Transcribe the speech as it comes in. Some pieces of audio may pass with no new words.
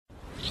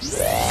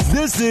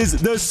This is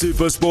the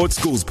Super Sport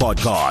Schools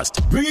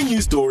podcast, bringing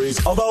you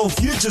stories of our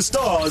future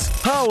stars,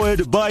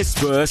 powered by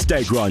Spur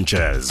Steak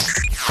Ranchers.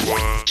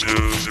 1, 2,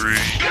 3,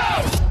 go!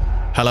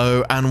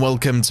 Hello and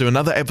welcome to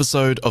another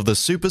episode of the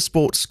Super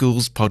Sport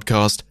Schools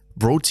podcast,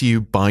 brought to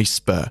you by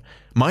Spur.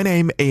 My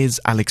name is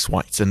Alex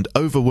White, and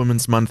over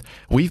Women's Month,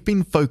 we've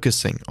been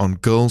focusing on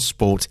girls'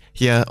 sport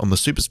here on the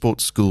Super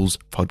Sport Schools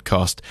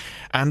podcast.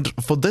 And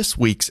for this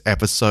week's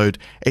episode,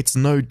 it's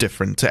no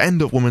different. To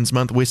end of Women's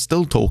Month, we're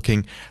still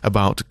talking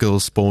about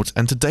girls' sport,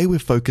 and today we're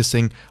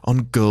focusing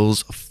on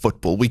girls'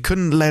 football. We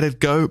couldn't let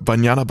it go.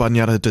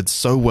 Banyana did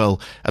so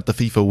well at the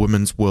FIFA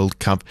Women's World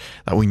Cup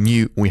that we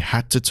knew we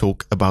had to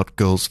talk about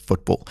girls'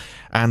 football.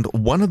 And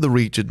one of the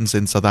regions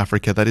in South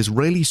Africa that is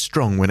really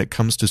strong when it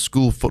comes to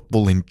school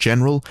football in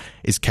general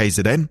is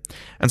KZN,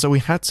 and so we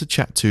had to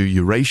chat to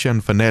Eurasia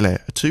and Fanele,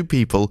 two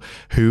people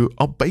who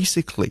are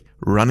basically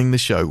running the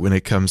show when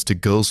it comes to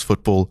girls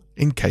football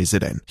in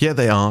KZN. Here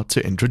they are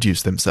to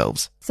introduce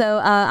themselves. So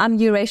I'm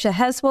Eurasia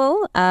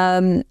Haswell.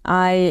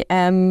 I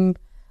am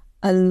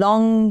a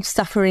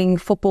long-suffering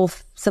football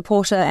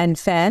supporter and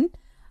fan,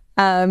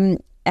 and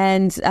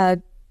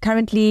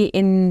currently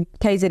in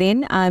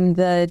KZN, I'm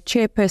the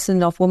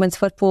chairperson of women's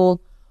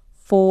football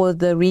for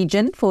the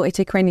region, for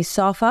eThekwini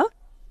SAFA.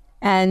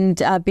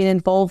 And I've been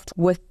involved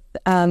with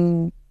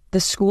the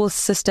school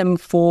system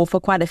for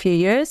quite a few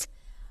years.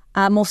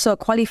 I'm also a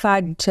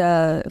qualified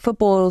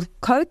football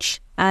coach,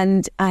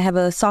 and I have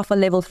a SAFA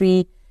Level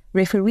 3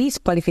 referees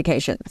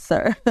qualification.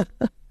 So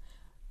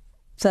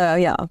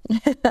yeah,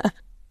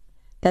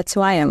 that's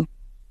who I am.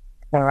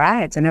 All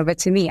right, and over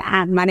to me.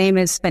 My name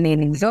is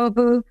Fanele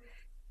Zobu.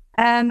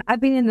 I've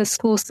been in the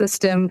school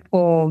system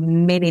for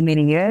many,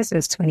 many years,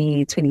 since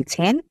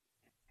 2010.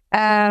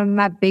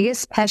 My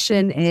biggest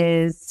passion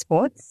is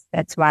sports.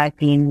 That's why I've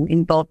been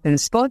involved in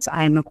sports.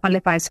 I'm a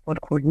qualified sport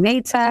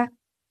coordinator,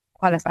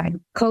 qualified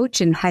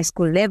coach in high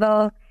school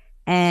level.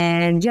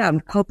 And yeah,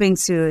 I'm hoping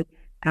to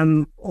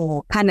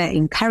or kind of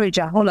encourage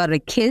a whole lot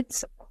of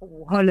kids, a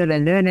whole lot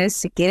of learners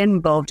to get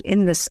involved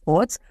in the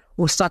sports,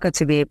 or soccer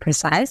to be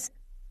precise.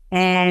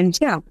 And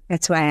yeah,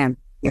 that's who I am.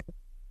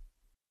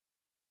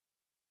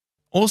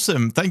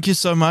 Awesome. Thank you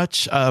so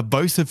much,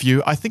 both of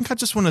you. I think I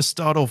just want to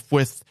start off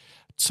with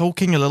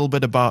talking a little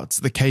bit about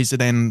the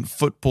KZN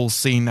football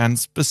scene and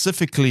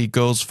specifically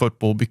girls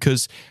football,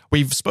 because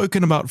we've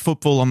spoken about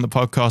football on the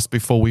podcast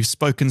before. We've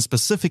spoken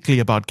specifically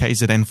about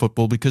KZN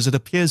football because it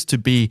appears to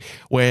be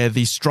where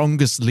the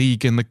strongest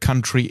league in the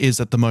country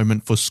is at the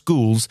moment for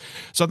schools.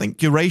 So I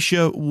think,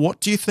 Eurasia, what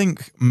do you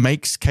think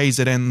makes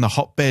KZN the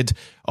hotbed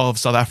of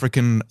South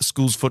African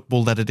schools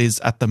football that it is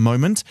at the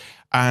moment?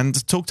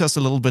 And talk to us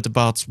a little bit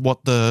about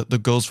what the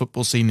girls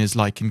football scene is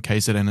like in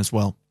KZN as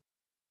well.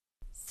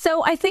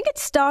 So I think it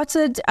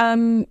started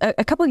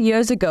a couple of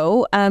years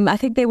ago. I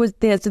think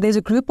there's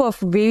a group of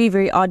very,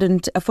 very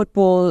ardent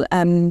football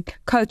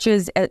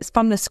coaches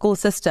from the school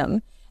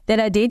system that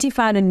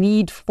identified a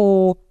need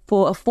for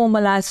a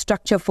formalized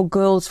structure for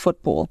girls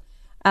football.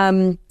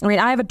 I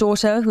have a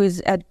daughter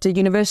who's at the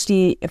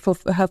university for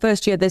her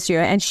first year this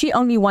year, and she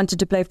only wanted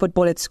to play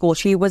football at school.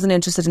 She wasn't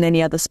interested in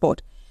any other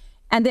sport.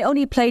 And they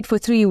only played for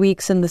 3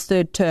 weeks in the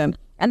third term.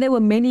 And there were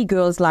many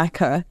girls like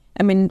her.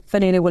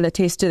 Fanele will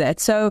attest to that.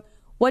 So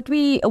what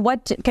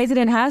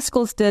KZN High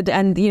Schools did,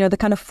 and the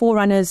kind of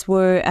forerunners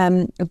were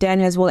Dan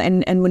Haswell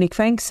and Monique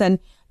Frankson.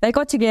 They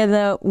got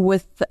together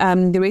with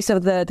the rest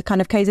of the kind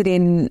of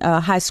KZN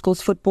High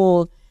Schools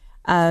football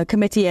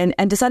committee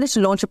and decided to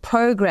launch a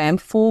program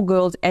for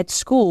girls at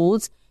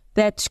schools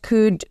that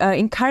could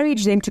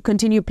encourage them to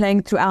continue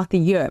playing throughout the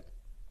year.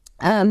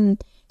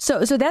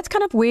 So that's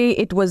kind of where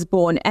it was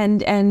born,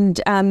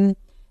 and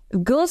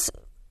girls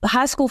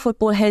high school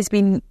football has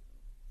been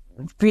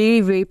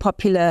very, very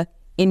popular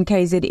in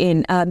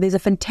KZN. There's a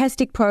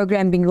fantastic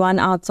program being run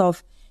out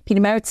of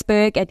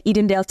Pietermaritzburg at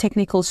Edendale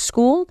Technical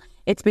School.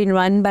 It's been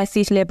run by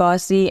Sihle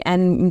Basi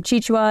and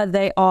Mchichwa.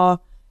 They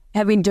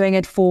have been doing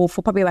it for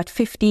probably about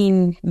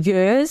 15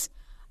 years.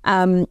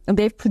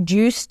 They've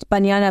produced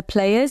Banyana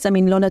players.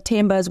 Lona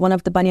Temba is one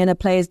of the Banyana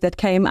players that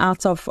came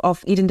out of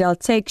Edendale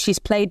Tech. She's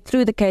played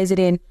through the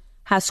KZN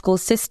high school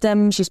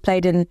system. She's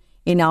played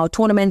in our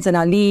tournaments and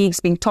our leagues,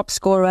 being top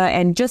scorer,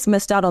 and just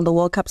missed out on the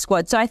World Cup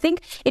squad. So I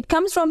think it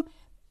comes from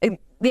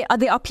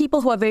there are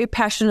people who are very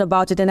passionate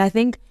about it, and I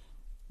think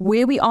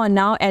where we are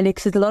now,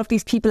 Alex, is a lot of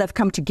these people have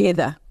come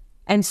together,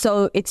 and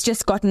so it's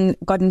just gotten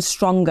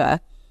stronger.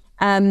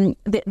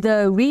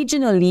 The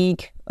regional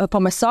league,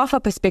 from a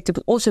SAFA perspective,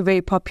 is also very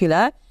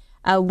popular,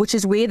 which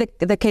is where the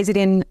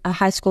KZN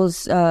High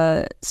Schools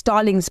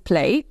Starlings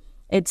play.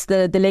 It's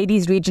the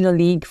ladies' regional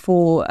league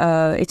for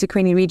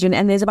eThekwini region,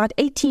 and there's about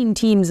 18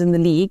 teams in the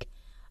league.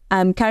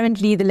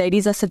 Currently, the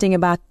ladies are sitting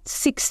about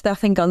 6th, I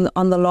think,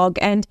 on the log,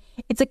 and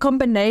it's a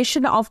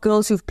combination of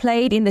girls who've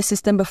played in the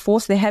system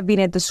before, so they have been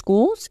at the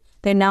schools.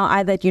 They're now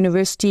either at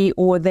university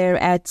or they're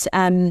at,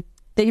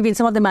 even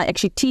some of them are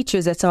actually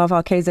teachers at some of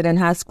our KZN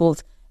high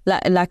schools,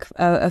 like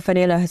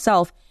Fanele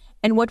herself.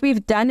 And what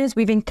we've done is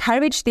we've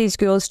encouraged these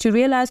girls to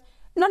realize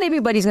not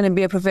everybody's going to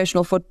be a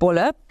professional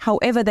footballer.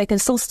 However, they can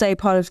still stay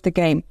part of the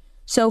game.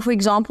 So, for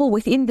example,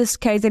 within this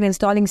KZN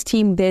Starlings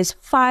team, there's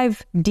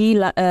 5 D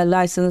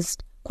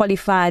licensed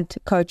qualified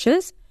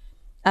coaches,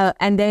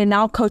 and they're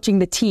now coaching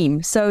the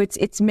team. So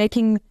it's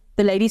making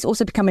the ladies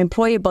also become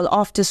employable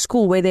after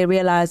school, where they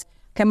realize,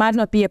 okay, I might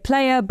not be a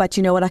player, but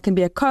you know what, I can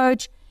be a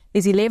coach.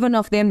 There's 11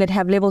 of them that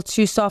have level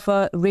 2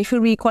 SOFA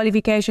referee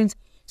qualifications.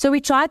 So we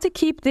try to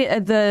keep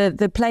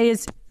the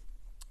players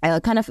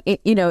kind of,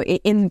 you know,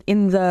 in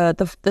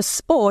the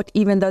sport,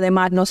 even though they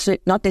might not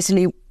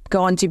necessarily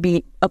go on to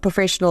be a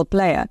professional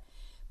player.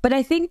 But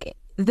I think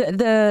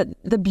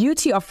the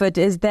beauty of it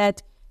is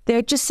that there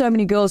are just so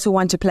many girls who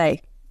want to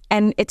play,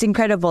 and it's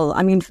incredible.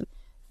 I mean,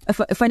 if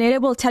Fanele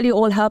will tell you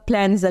all her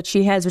plans that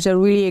she has, which are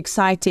really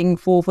exciting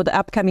for the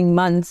upcoming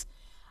months.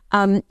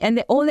 And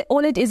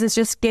all it is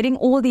just getting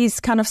all these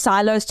kind of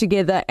silos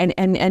together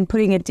and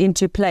putting it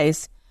into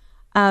place.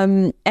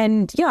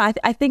 And yeah,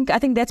 I think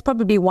that's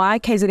probably why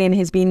KZN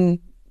has been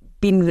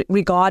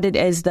regarded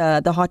as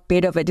the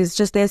hotbed of it. It's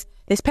just there's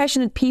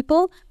passionate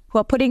people who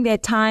are putting their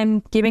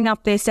time, giving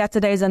up their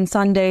Saturdays and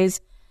Sundays,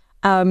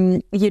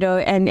 you know,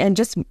 and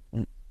just,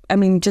 I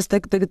mean, just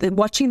the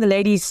watching the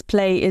ladies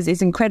play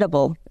is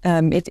incredible.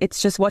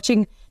 It's just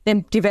watching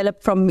them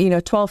develop from, you know,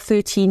 12,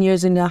 13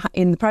 years in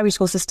the primary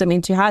school system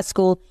into high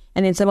school,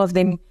 and then some of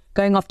them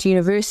going off to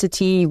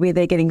university where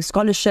they're getting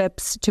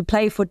scholarships to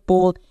play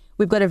football.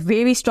 We've got a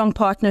very strong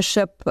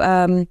partnership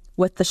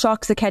with the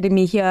Sharks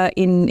Academy here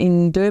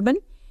in Durban,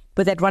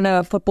 where they run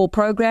a football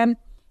program.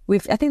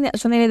 I think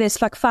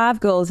there's like 5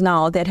 girls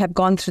now that have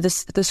gone through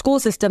the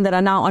school system that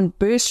are now on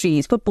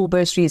bursaries, football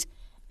bursaries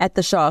at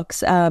the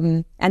Sharks,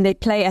 and they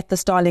play at the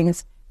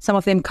Starlings. Some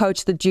of them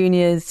coach the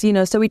juniors, you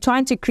know. So we're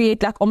trying to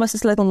create like almost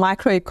this little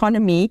micro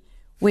economy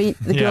where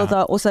the girls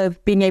are also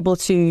being able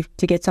to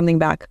get something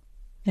back.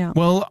 Yeah.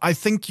 Well, I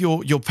think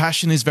your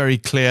passion is very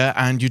clear,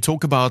 and you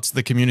talk about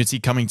the community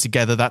coming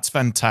together. That's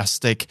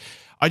fantastic.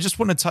 I just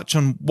want to touch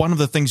on one of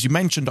the things you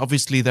mentioned.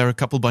 Obviously, there are a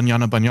couple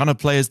Banyana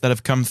players that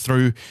have come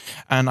through.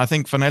 And I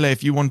think, Fanele,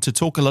 if you want to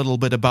talk a little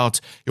bit about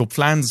your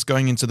plans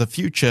going into the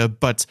future,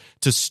 but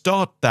to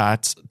start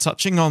that,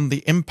 touching on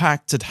the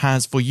impact it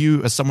has for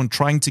you as someone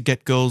trying to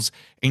get girls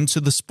into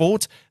the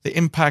sport, the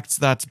impact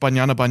that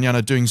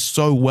Banyana doing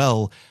so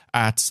well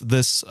at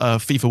this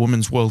FIFA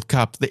Women's World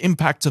Cup, the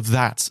impact of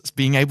that,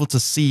 being able to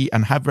see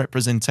and have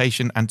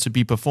representation and to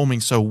be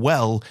performing so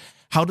well,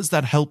 how does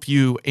that help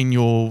you in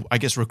your, I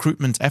guess,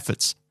 recruitment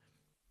efforts?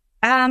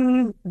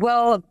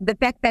 Well, the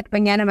fact that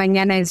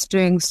Banyana is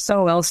doing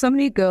so well, so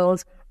many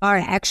girls are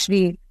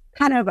actually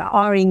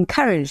are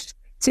encouraged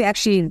to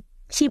actually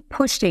keep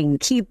pushing,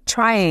 keep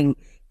trying,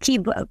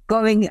 keep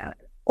going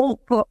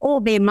for all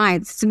their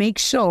might to make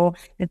sure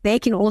that they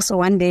can also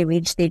one day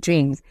reach their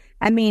dreams.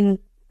 I mean,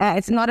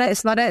 it's not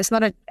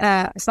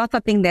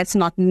something that's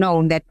not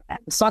known, that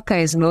soccer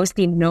is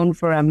mostly known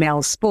for a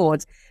male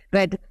sport.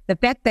 But the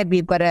fact that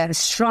we've got a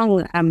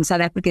strong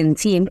South African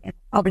team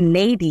of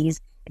ladies,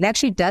 it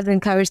actually does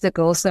encourage the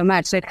girls so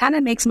much. So it kind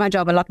of makes my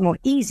job a lot more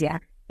easier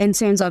in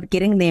terms of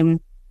getting them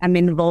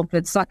involved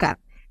with soccer.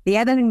 The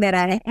other thing that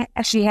I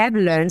actually have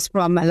learned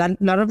from a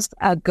lot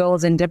of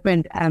girls in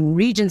different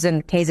regions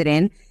in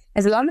KZN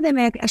is a lot of them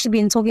have actually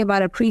been talking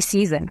about a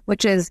pre-season,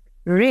 which is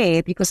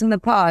rare because in the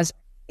past,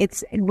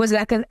 it was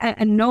like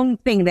a known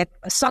thing that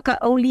soccer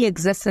only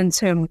exists in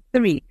term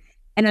 3.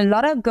 And a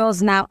lot of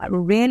girls now are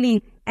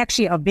very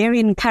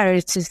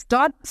encouraged to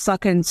start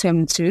soccer in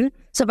term 2.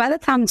 So by the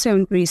time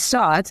term 3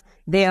 starts,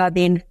 they are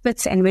then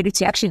fit and ready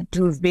to actually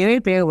do very,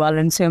 very well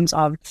in terms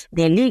of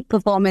their league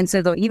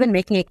performances, or even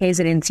making a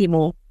KZN team,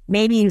 or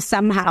maybe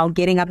somehow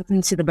getting up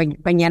into the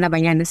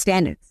Banyana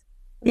standards.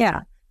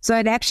 Yeah. So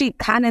it actually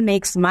kind of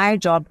makes my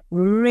job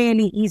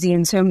really easy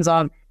in terms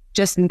of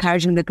just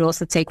encouraging the girls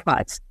to take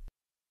part.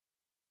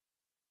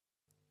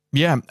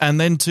 Yeah, and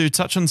then to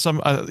touch on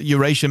some,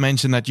 Eurasia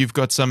mentioned that you've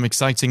got some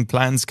exciting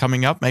plans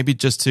coming up, maybe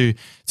just to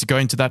go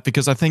into that,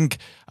 because I think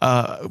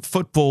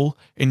football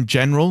in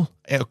general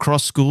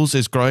across schools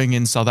is growing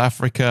in South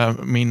Africa.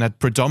 I mean, that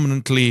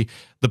predominantly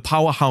the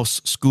powerhouse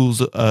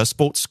schools,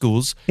 sports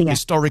schools,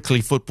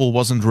 historically football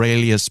wasn't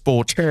really a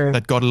sport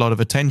that got a lot of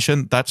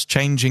attention. That's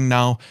changing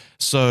now.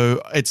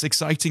 So it's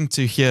exciting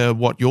to hear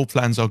what your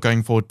plans are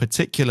going forward,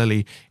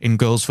 particularly in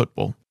girls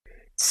football.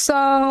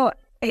 So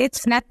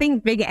it's nothing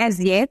big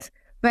as yet,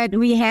 but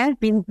we have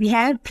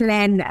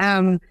planned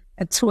a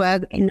tour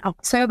in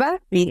October,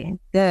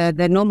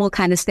 the normal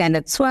kind of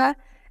standard tour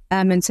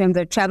in terms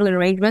of travel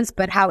arrangements.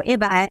 But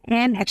however, I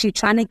am actually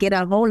trying to get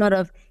a whole lot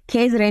of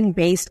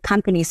KZN-based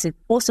companies to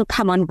also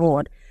come on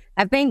board.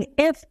 I think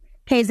if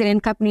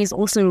KZN companies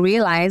also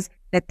realize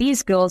that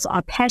these girls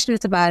are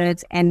passionate about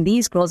it and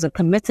these girls are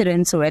committed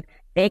into it,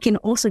 they can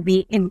also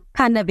be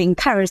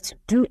encouraged to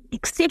do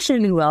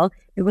exceptionally well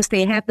because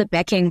they have the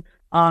backing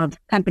of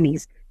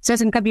companies.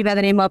 Certain company by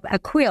the name of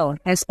Aquil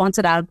has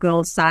sponsored our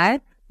girls'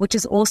 side, which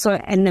is also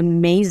an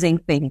amazing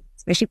thing,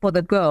 especially for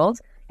the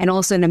girls, and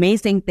also an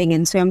amazing thing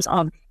in terms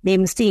of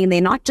them seeing they're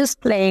not just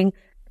playing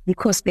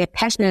because they're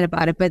passionate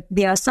about it, but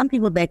there are some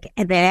people that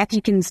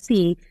actually can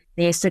see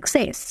their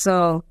success.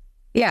 So,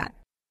 yeah.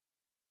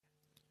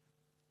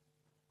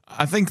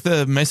 I think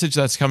the message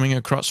that's coming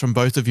across from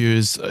both of you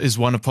is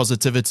one of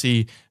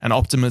positivity and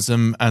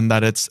optimism, and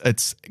that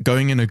it's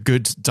going in a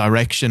good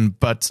direction.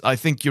 But I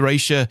think,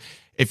 Eurasia,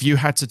 if you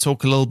had to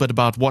talk a little bit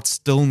about what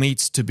still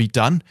needs to be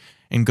done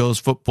in girls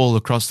football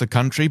across the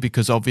country,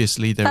 because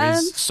obviously there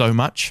is so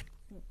much.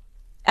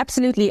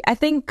 Absolutely. I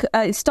think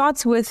it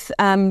starts with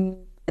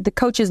the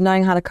coaches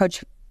knowing how to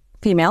coach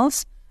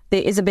females.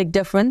 There is a big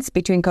difference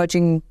between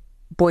coaching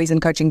boys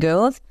and coaching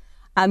girls.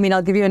 I mean,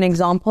 I'll give you an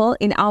example.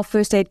 In our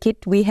first aid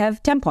kit, we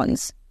have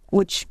tampons,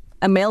 which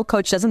a male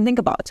coach doesn't think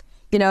about,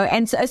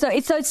 and so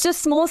it's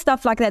just small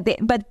stuff like that.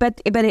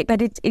 But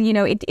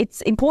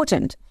it's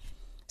important.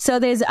 So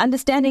there's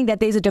understanding that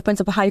there's a difference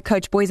of how you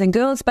coach boys and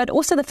girls, but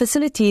also the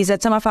facilities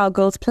that some of our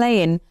girls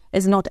play in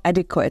is not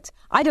adequate.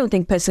 I don't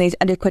think personally it's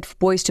adequate for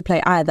boys to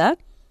play either.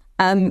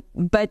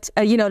 But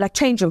like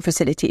change room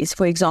facilities,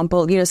 for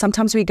example,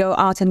 sometimes we go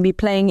out and we're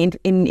playing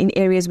in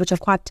areas which are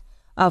quite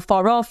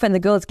far off, and the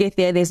girls get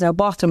there's no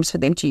bathrooms for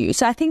them to use.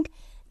 So I think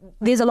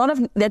there's a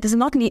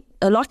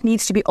lot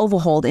needs to be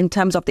overhauled in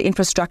terms of the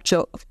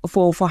infrastructure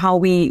for how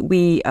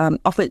we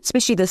offer,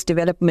 especially this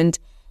development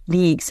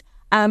leagues.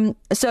 And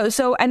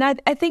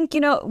I think,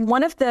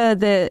 one of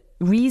the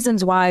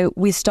reasons why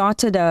we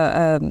started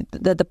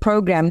the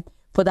program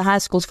for the high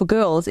schools for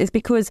girls is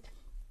because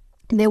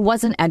there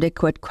wasn't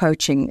adequate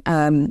coaching.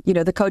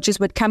 The coaches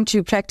would come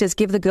to practice,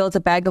 give the girls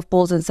a bag of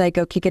balls and say,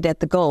 go kick it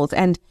at the goals.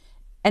 And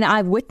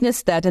I've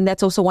witnessed that. And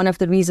that's also one of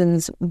the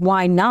reasons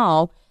why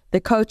now the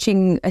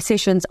coaching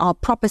sessions are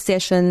proper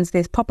sessions.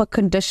 There's proper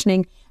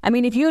conditioning. I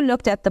mean, if you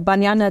looked at the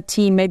Banyana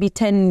team maybe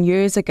 10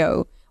 years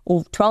ago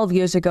or 12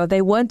 years ago,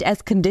 they weren't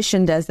as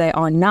conditioned as they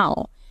are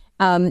now.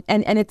 And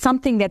it's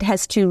something that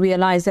has to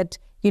realize that,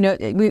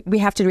 we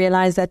have to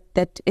realize that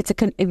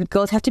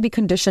girls have to be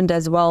conditioned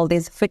as well.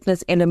 There's a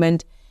fitness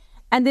element.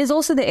 And there's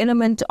also the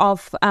element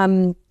of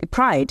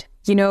pride.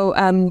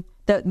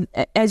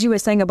 As you were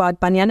saying about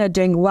Banyana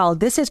doing well,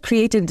 this has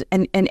created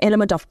an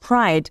element of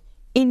pride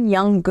in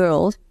young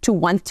girls to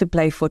want to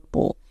play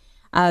football.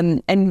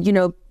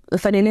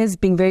 Fanele is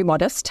being very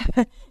modest.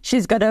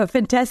 She's got a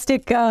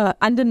fantastic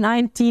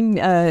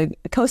under-19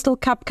 Coastal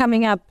Cup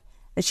coming up.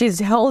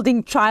 She's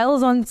holding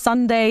trials on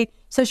Sunday.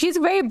 So she's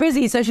very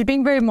busy. So she's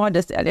being very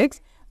modest,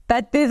 Alex.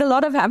 But there's a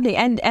lot of happening.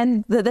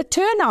 And the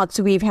turnouts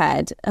we've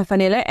had,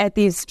 Fanele, at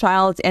these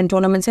trials and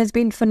tournaments has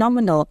been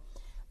phenomenal.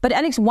 But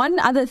Alex, one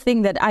other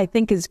thing that I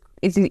think is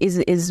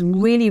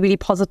really, really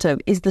positive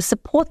is the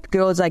support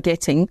girls are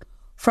getting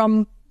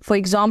from, for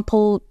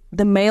example,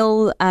 the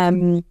male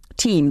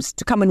teams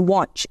to come and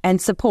watch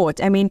and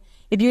support. I mean,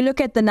 if you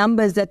look at the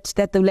numbers that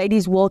the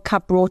Ladies World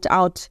Cup brought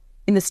out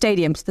in the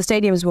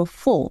stadiums were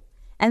full.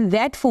 And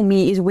that for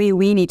me is where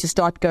we need to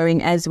start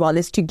going as well,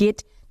 is to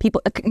get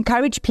people,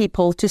 encourage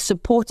people to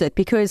support it,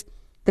 because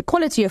the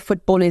quality of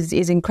football is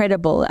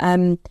incredible.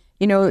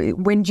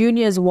 When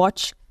juniors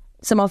watch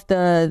some of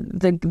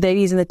the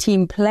ladies in the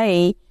team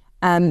play,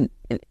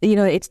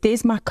 it's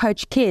there's my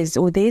coach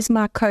Kez, or there's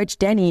my coach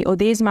Danny, or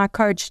there's my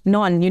coach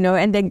Non,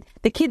 and then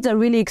the kids are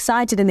really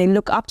excited and they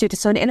look up to it.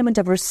 So an element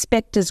of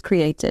respect is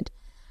created.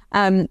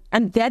 And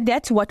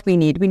that's what we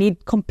need. We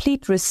need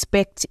complete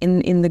respect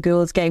in the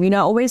girls' game. I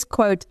always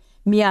quote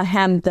Mia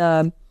Hamm,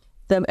 the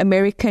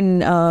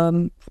American,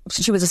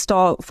 she was a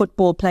star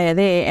football player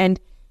there, and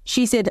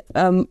she said,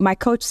 my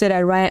coach said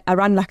I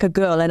run like a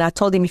girl, and I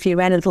told him if he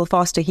ran a little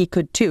faster, he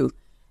could too.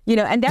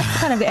 And that's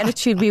kind of the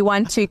attitude we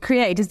want to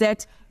create, is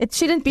that it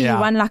shouldn't be you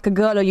run like a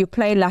girl or you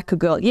play like a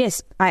girl.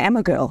 Yes, I am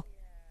a girl,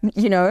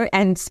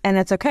 and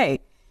that's okay.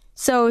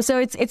 So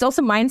it's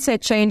also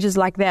mindset changes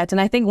like that. And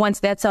I think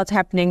once that starts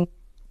happening,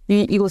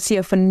 you will see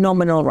a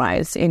phenomenal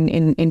rise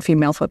in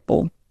female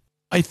football.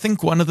 I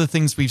think one of the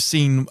things we've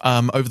seen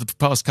over the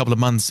past couple of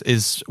months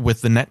is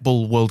with the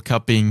Netball World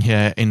Cup being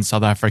here in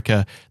South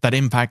Africa, that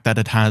impact that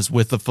it has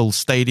with the full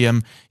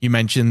stadium. You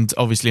mentioned,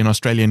 obviously, in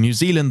Australia and New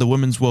Zealand, the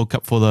Women's World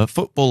Cup for the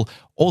football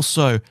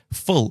also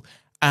full.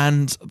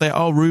 And there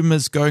are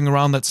rumors going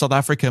around that South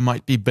Africa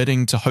might be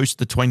bidding to host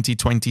the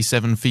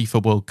 2027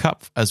 FIFA World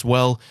Cup as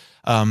well,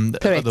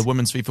 the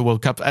Women's FIFA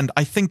World Cup. And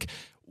I think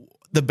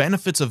the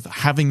benefits of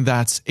having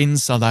that in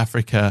South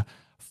Africa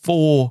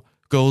for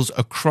girls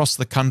across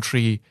the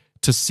country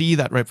to see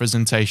that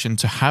representation,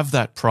 to have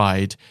that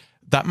pride,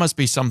 that must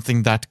be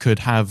something that could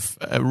have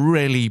a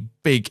really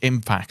big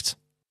impact.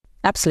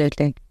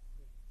 Absolutely.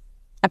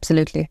 I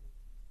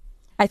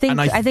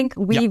think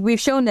we've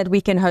shown that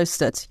we can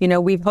host it.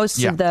 We've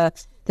hosted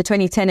the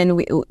 2010, and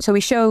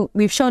we've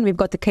shown we've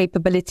got the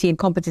capability and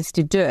competence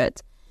to do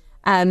it.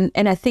 And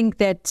I think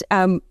that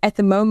at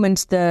the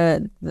moment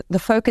the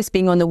focus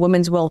being on the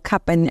Women's World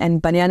Cup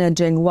and Banyana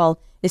doing well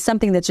is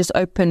something that's just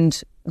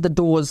opened the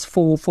doors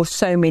for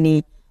so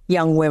many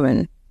young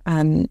women.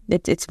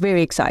 It's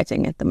very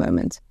exciting at the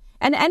moment.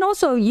 And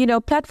also,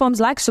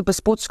 platforms like Super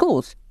Sports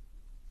Schools,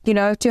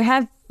 to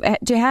have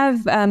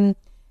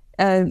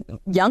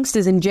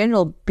youngsters in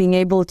general being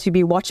able to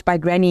be watched by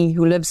granny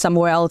who lives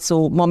somewhere else,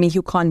 or mommy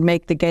who can't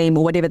make the game,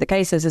 or whatever the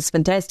case is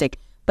fantastic.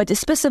 but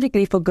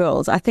specifically for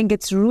girls. I think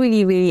it's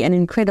really, really an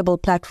incredible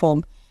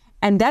platform.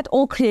 And that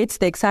all creates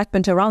the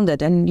excitement around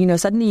it. And,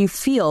 suddenly you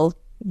feel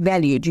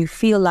valued. You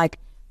feel like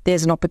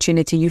there's an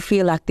opportunity. You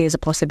feel like there's a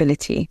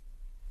possibility.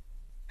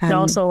 And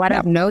also what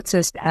I've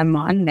noticed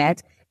on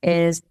that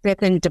is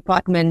certain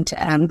government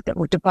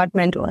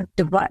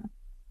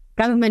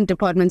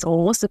departments are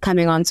also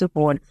coming on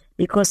board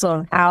because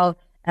of how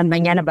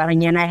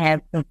Banyana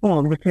have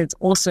performed, which is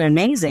also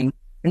amazing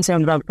in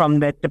terms of from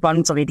the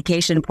Department of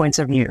Education point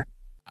of view.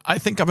 I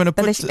think I'm going to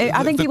put...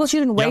 I think people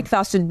shouldn't wait for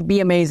us to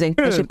be amazing.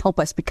 They should help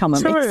us become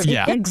amazing.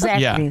 Yeah.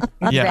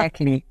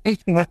 Exactly.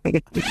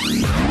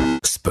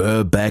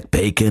 Spur back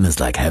bacon is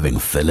like having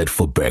fillet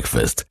for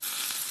breakfast.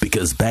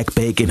 Because back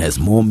bacon has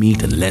more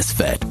meat and less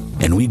fat.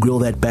 And we grill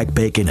that back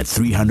bacon at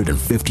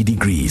 350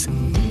 degrees.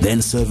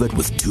 Then serve it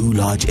with 2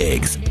 large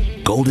eggs,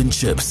 golden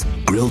chips,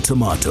 grilled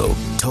tomato,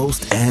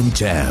 toast, and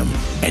jam.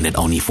 And at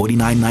only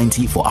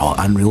 $49.90 for our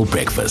unreal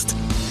breakfast.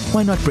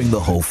 Why not bring the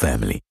whole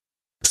family?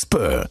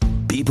 Spur,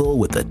 people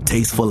with a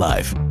taste for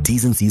life.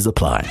 T's and C's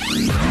apply.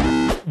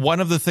 One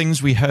of the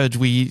things we heard,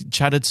 we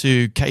chatted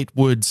to Kate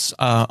Woods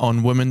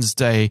on Women's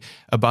Day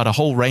about a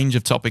whole range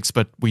of topics,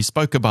 but we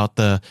spoke about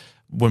the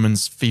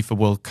Women's FIFA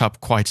World Cup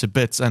quite a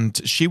bit.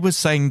 And she was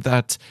saying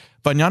that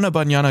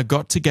Banyana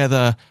got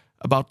together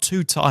about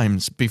 2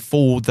 times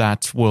before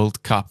that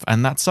World Cup.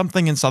 And that's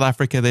something in South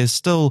Africa. There's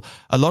still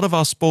a lot of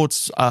our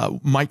sports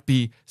might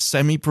be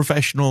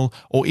semi-professional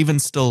or even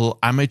still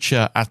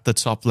amateur at the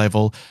top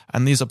level.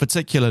 And these are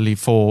particularly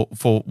for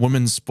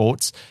women's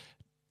sports.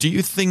 Do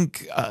you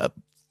think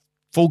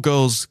for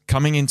girls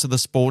coming into the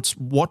sports,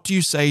 what do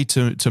you say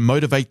to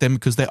motivate them?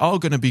 Because there are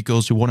going to be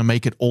girls who want to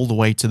make it all the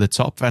way to the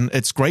top. And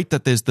it's great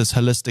that there's this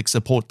holistic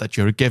support that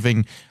you're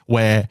giving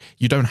where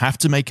you don't have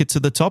to make it to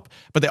the top,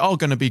 but there are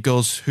going to be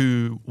girls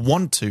who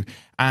want to.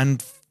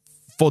 And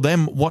for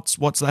them, what's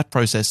that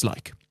process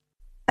like?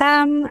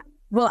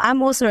 Well,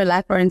 I'm also a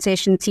life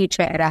orientation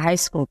teacher at a high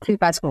school, Kloof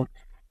High School.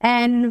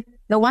 And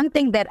the one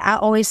thing that I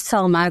always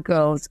tell my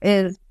girls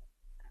is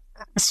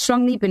I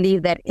strongly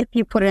believe that if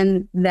you put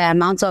in the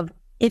amount of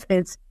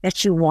efforts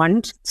that you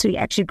want to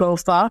actually go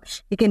far,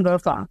 you can go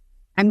far.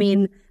 I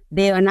mean,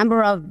 there are a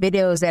number of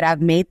videos that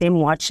I've made them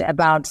watch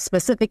about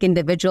specific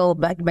individual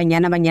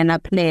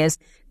Banyana players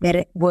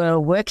that were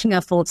working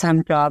a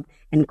full-time job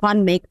and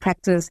can't make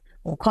practice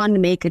or can't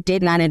make a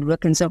deadline at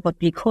work and so forth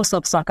because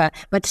of soccer,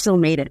 but still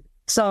made it.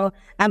 So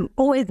I'm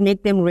always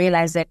make them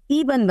realize that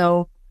even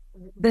though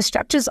the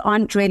structures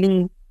aren't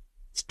really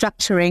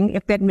structuring,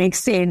 if that makes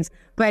sense,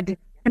 but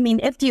I mean,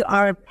 if you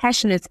are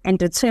passionate and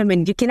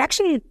determined, you can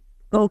actually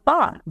go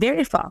far,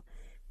 very far.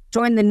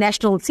 Join the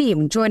national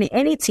team, join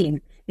any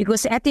team.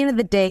 Because at the end of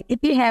the day, if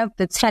you have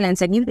the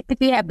talents and if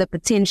you have the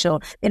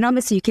potential, then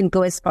obviously you can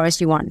go as far as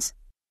you want.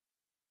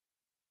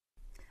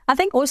 I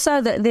think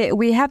also that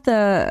we have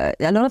a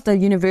lot of the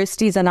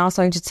universities are now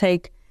starting to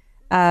take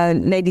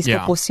ladies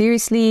football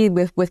seriously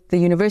with the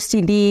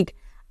university league.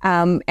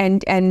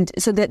 And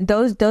so that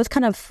those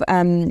kind of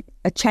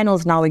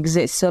channels now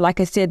exist. So like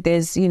I said,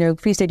 there's,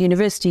 Free State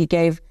University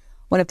gave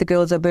one of the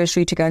girls a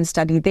bursary to go and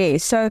study there.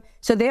 So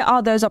there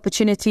are those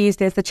opportunities.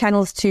 There's the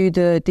channels to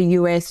the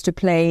US to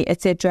play,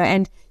 etc.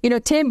 And,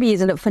 Tembi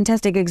is a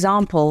fantastic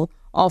example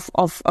of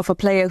a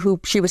player who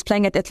she was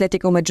playing at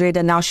Atletico Madrid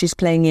and now she's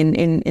playing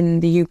in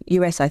the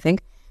US, I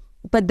think.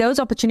 But those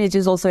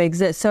opportunities also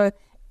exist. So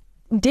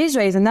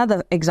Desiree is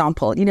another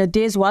example.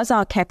 Des was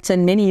our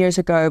captain many years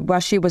ago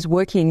while she was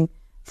working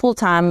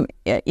full-time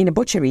in a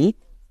butchery,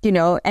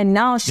 and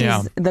now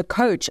she's the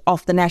coach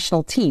of the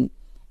national team.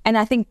 And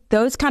I think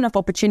those kind of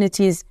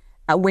opportunities,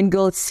 when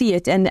girls see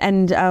it, and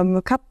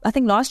I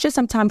think last year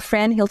sometime,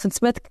 Fran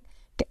Hilton-Smith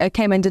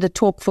came and did a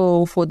talk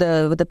for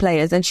the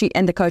players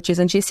and the coaches,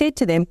 and she said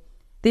to them,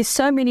 there's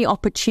so many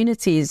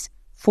opportunities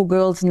for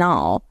girls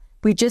now.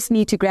 We just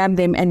need to grab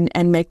them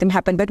and make them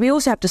happen. But we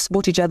also have to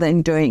support each other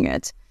in doing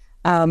it.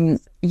 And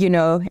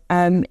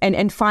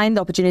find the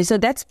opportunities. So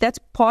that's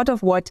part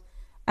of what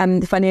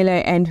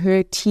Fanele and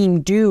her team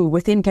do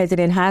within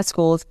KZN High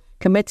School's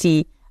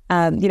committee.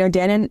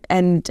 Dan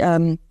and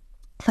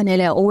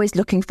Fanele are always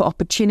looking for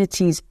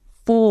opportunities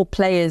for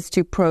players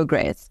to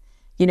progress.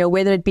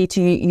 Whether it be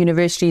to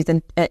universities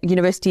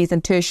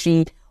and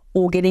tertiary,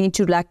 or getting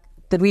into like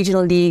the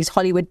regional leagues,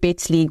 Hollywood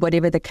Bets League,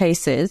 whatever the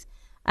case is.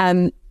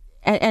 And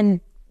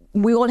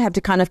we all have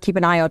to kind of keep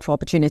an eye out for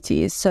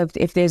opportunities. So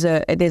if there's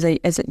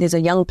a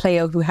young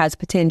player who has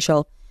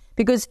potential,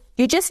 because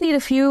you just need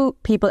a few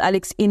people,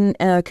 Alex, in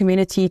a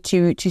community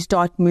to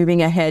start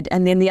moving ahead,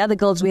 and then the other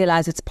girls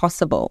realize it's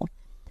possible.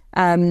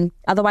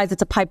 Otherwise,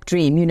 it's a pipe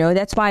dream.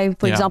 That's why,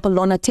 for example,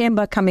 Lorna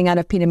Temba coming out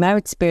of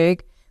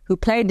Pietermaritzburg, who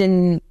played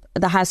in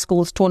the high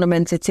schools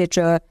tournaments,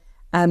 etc.,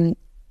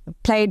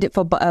 played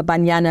for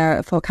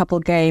Banyana for a couple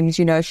of games.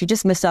 She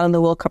just missed out on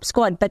the World Cup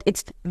squad, but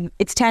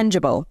it's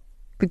tangible.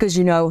 Because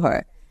you know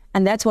her.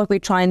 And that's what we're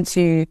trying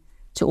to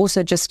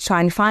also just try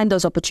and find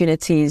those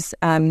opportunities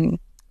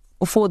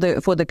for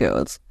the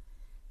girls.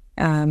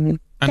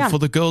 For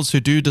the girls who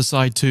do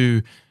decide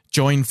to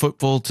join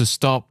football, to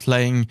start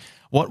playing?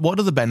 What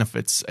are the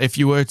benefits if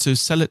you were to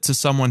sell it to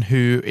someone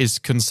who is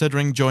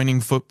considering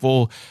joining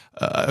football,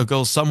 a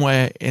girl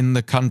somewhere in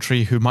the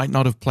country who might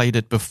not have played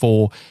it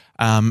before,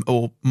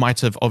 or might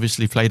have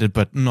obviously played it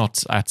but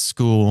not at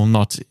school,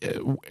 not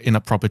in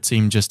a proper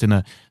team, just in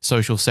a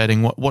social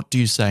setting? What do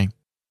you say?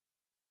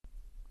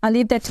 I'll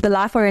leave that to the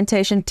life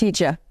orientation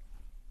teacher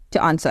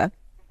to answer.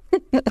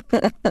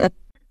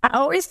 I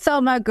always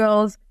tell my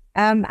girls,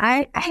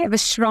 I have a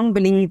strong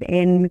belief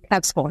in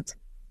club sports.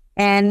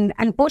 And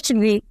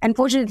unfortunately,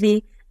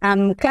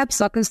 club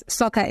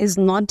soccer is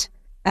not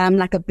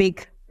like a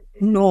big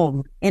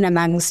norm in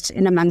amongst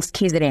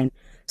KZN.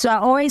 So I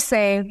always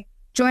say,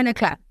 join a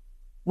club.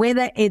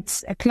 Whether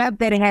it's a club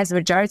that has a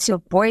majority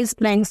of boys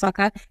playing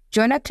soccer,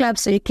 join a club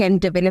so you can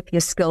develop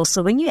your skills.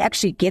 So when you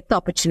actually get the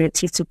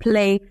opportunity to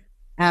play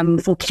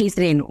for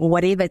KZN or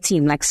whatever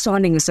team, like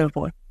Starling and so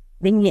forth,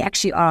 then you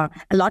actually are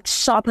a lot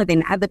sharper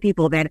than other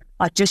people that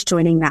are just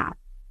joining now,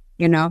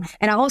 you know?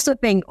 And I also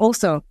think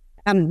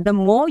the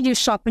more you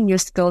sharpen your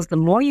skills, the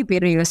more you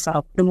better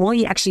yourself, the more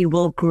you actually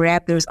will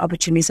grab those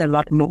opportunities a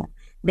lot more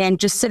than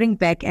just sitting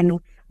back and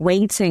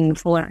waiting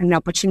for an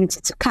opportunity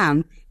to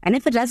come. And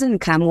if it doesn't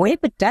come, or if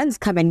it does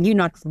come and you're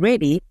not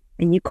ready,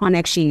 then you can't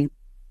actually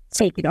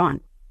take it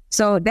on.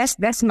 So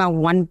that's my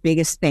one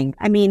biggest thing.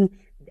 I mean,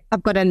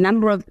 I've got a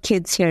number of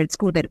kids here at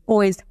school that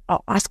always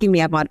are asking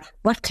me about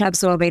what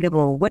clubs are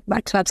available, what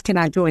clubs can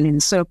I join,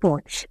 and so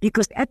forth.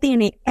 Because at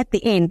the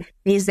end,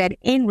 there's that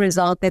end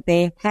result that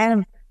they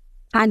have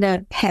kind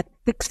of have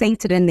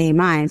fixated in their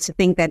minds to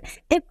think that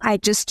if I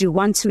just do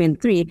 1, 2,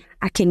 and 3,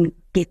 I can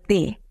get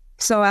there.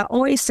 So I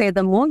always say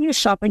the more you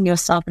sharpen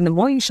yourself and the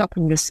more you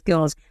sharpen your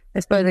skills,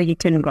 the further you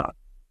can go.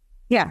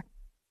 Yeah.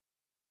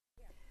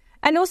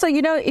 And also,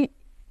 you know,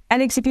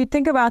 Alex, if you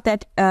think about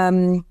that,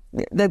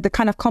 the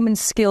kind of common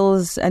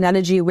skills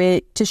analogy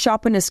where to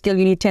sharpen a skill,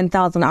 you need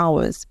 10,000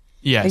 hours.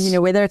 Yes. You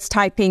know, whether it's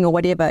typing or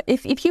whatever.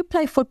 If you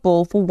play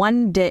football for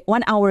 1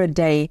 hour a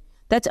day,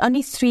 that's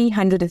only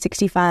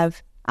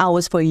 365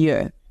 hours for a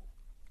year.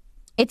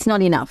 It's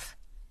not enough.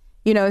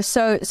 You know,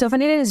 so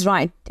Vanilla is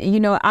right. You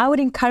know, I would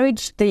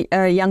encourage the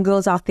young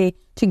girls out there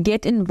to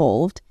get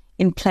involved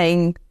in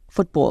playing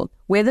football,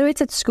 whether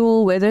it's at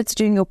school, whether it's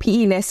doing your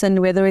PE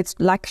lesson, whether it's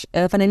like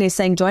Vanilla is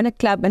saying, join a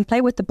club and play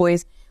with the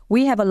boys.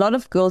 We have a lot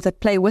of girls that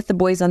play with the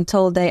boys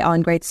until they are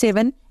in grade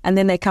 7, and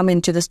then they come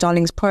into the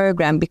Starlings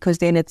program because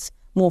then it's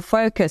more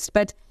focused.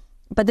 But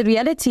the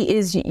reality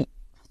is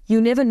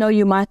you never know,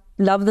 you might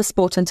love the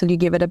sport until you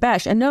give it a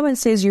bash. And no one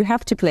says you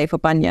have to play for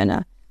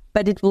Banyana,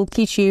 but it will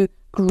teach you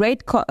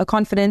great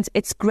confidence.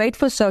 It's great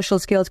for social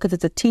skills because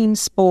it's a team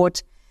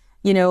sport.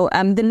 You know,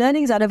 the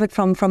learnings out of it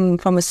from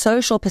a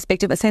social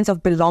perspective, a sense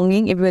of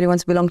belonging. Everybody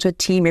wants to belong to a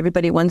team.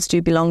 Everybody wants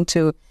to belong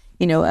to,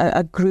 you know,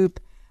 a group.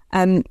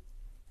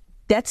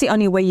 That's the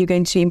only way you're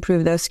going to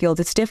improve those skills.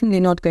 It's definitely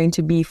not going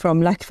to be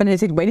from, like Vanessa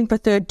said, waiting for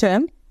third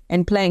term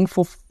and playing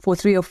for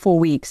 3 or 4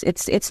 weeks.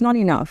 It's not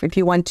enough if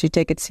you want to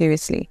take it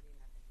seriously.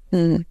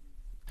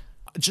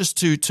 Just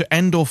to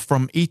end off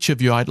from each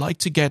of you, I'd like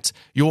to get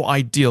your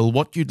ideal,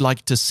 what you'd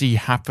like to see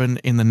happen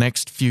in the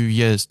next few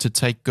years to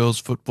take girls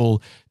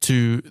football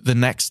to the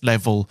next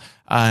level,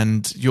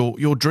 and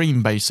your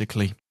dream,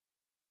 basically.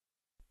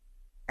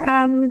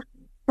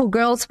 For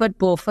girls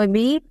football, for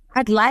me,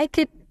 I'd like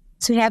it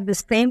to have the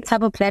same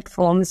type of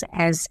platforms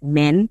as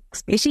men,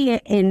 especially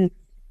in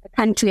the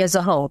country as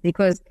a whole,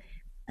 because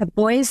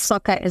boys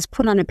soccer is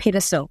put on a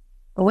pedestal.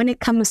 But when it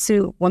comes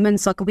to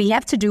women's soccer, we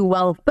have to do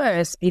well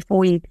first before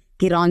we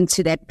get on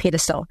to that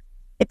pedestal.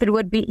 If it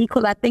would be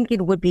equal, I think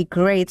it would be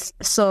great.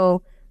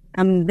 So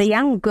the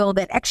young girl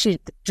that actually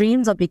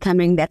dreams of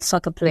becoming that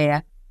soccer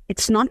player,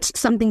 it's not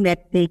something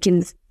that they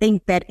can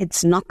think that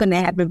it's not going to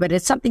happen, but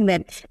it's something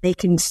that they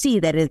can see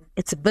that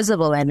it's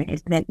visible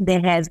and that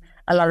there has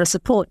a lot of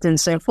support and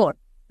so forth.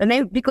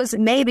 And because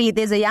maybe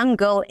there's a young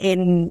girl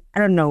in, I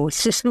don't know,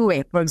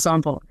 Sisluwe, for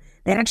example,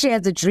 that actually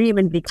has a dream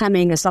in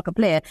becoming a soccer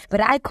player,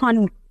 but I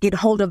can't get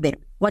hold of them.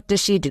 What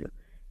does she do?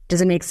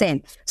 Doesn't make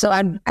sense. So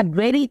I'd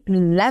really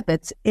love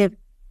it if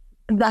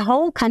the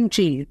whole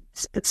country,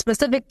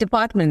 specific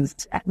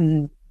departments,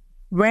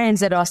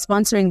 brands that are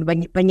sponsoring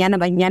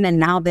Banyana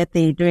now that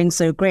they're doing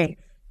so great,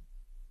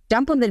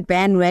 jump on the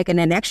bandwagon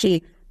and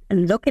actually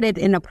look at it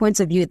in a point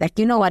of view that,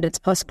 you know what, it's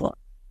possible.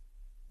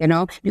 You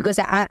know, because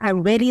I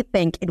really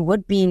think it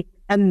would be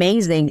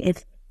amazing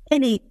if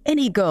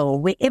any girl,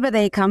 wherever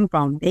they come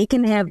from, they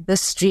can have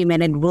this dream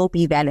and it will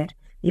be valid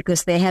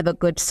because they have a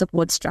good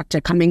support structure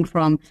coming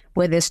from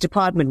whether it's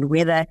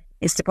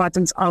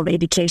departments of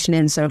education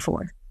and so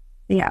forth.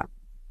 Yeah.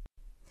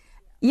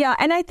 Yeah,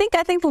 and I think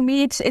for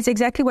me, it's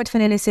exactly what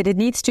Vanilla said. It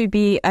needs to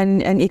be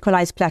an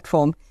equalized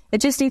platform. It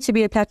just needs to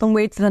be a platform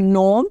where it's the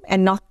norm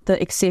and not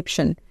the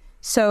exception.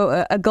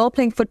 So a girl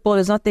playing football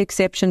is not the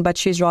exception, but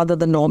she's rather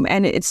the norm.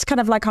 And it's kind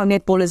of like how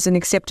netball is an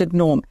accepted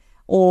norm,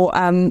 or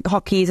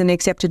hockey is an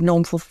accepted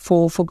norm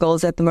for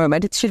girls at the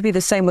moment. It should be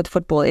the same with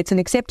football. It's an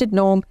accepted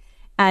norm,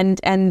 and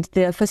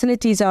the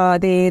facilities are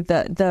there,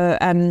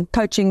 the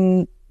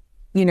coaching,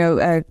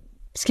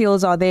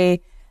 skills are there.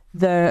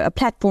 the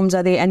platforms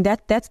are there, and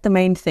that's the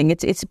main thing.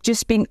 It's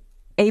just being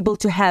able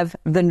to have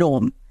the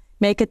norm,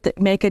 make it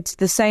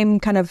the same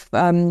kind of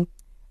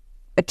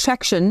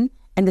attraction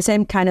and the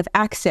same kind of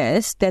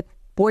access that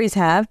boys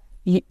have.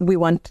 We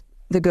want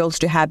the girls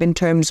to have in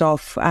terms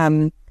of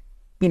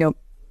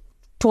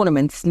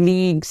tournaments,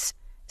 leagues,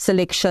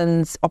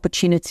 selections,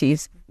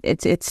 opportunities.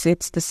 It's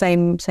the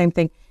same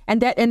thing,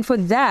 and for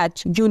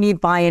that you need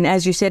buy-in,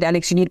 as you said,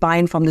 Alex. You need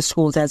buy-in from the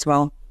schools as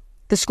well.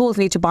 The schools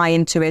need to buy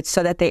into it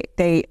so that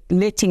they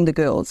letting the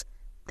girls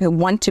who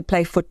want to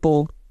play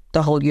football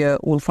the whole year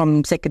or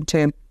from second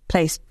term,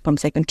 play from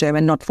second term,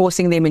 and not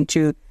forcing them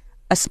into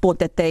a sport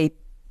that they're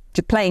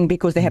playing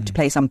because they have to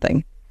play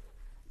something.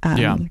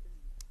 Yeah.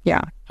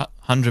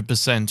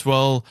 100%.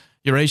 Well,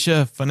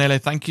 Eurasia,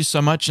 Fanele, thank you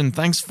so much, and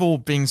thanks for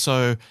being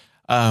so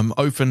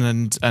open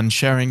and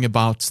sharing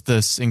about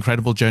this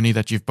incredible journey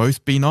that you've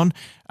both been on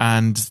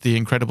and the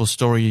incredible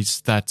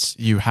stories that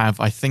you have.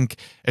 I think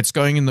it's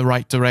going in the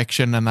right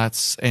direction, and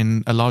that's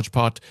in a large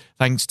part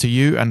thanks to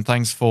you, and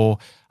thanks for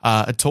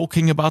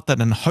talking about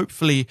that and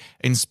hopefully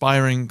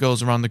inspiring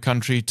girls around the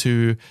country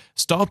to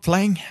start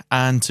playing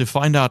and to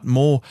find out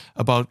more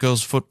about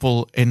girls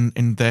football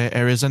in their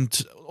areas,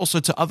 and also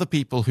to other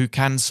people who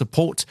can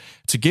support,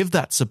 to give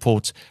that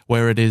support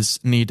where it is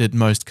needed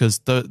most. Because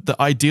the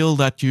ideal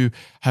that you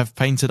have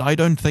painted, I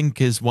don't think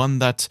is one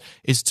that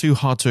is too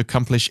hard to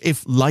accomplish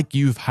if, like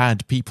you've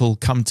had, people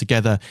come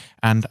together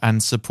and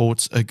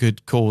support a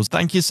good cause.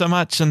 Thank you so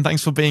much, and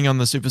thanks for being on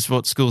the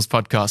SuperSport Schools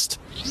podcast.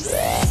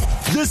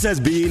 This has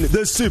been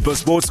the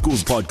SuperSport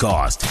Schools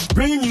podcast,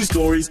 bringing you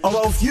stories of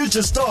our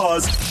future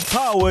stars,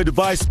 powered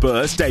by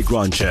Spur Steak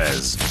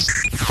Ranchers.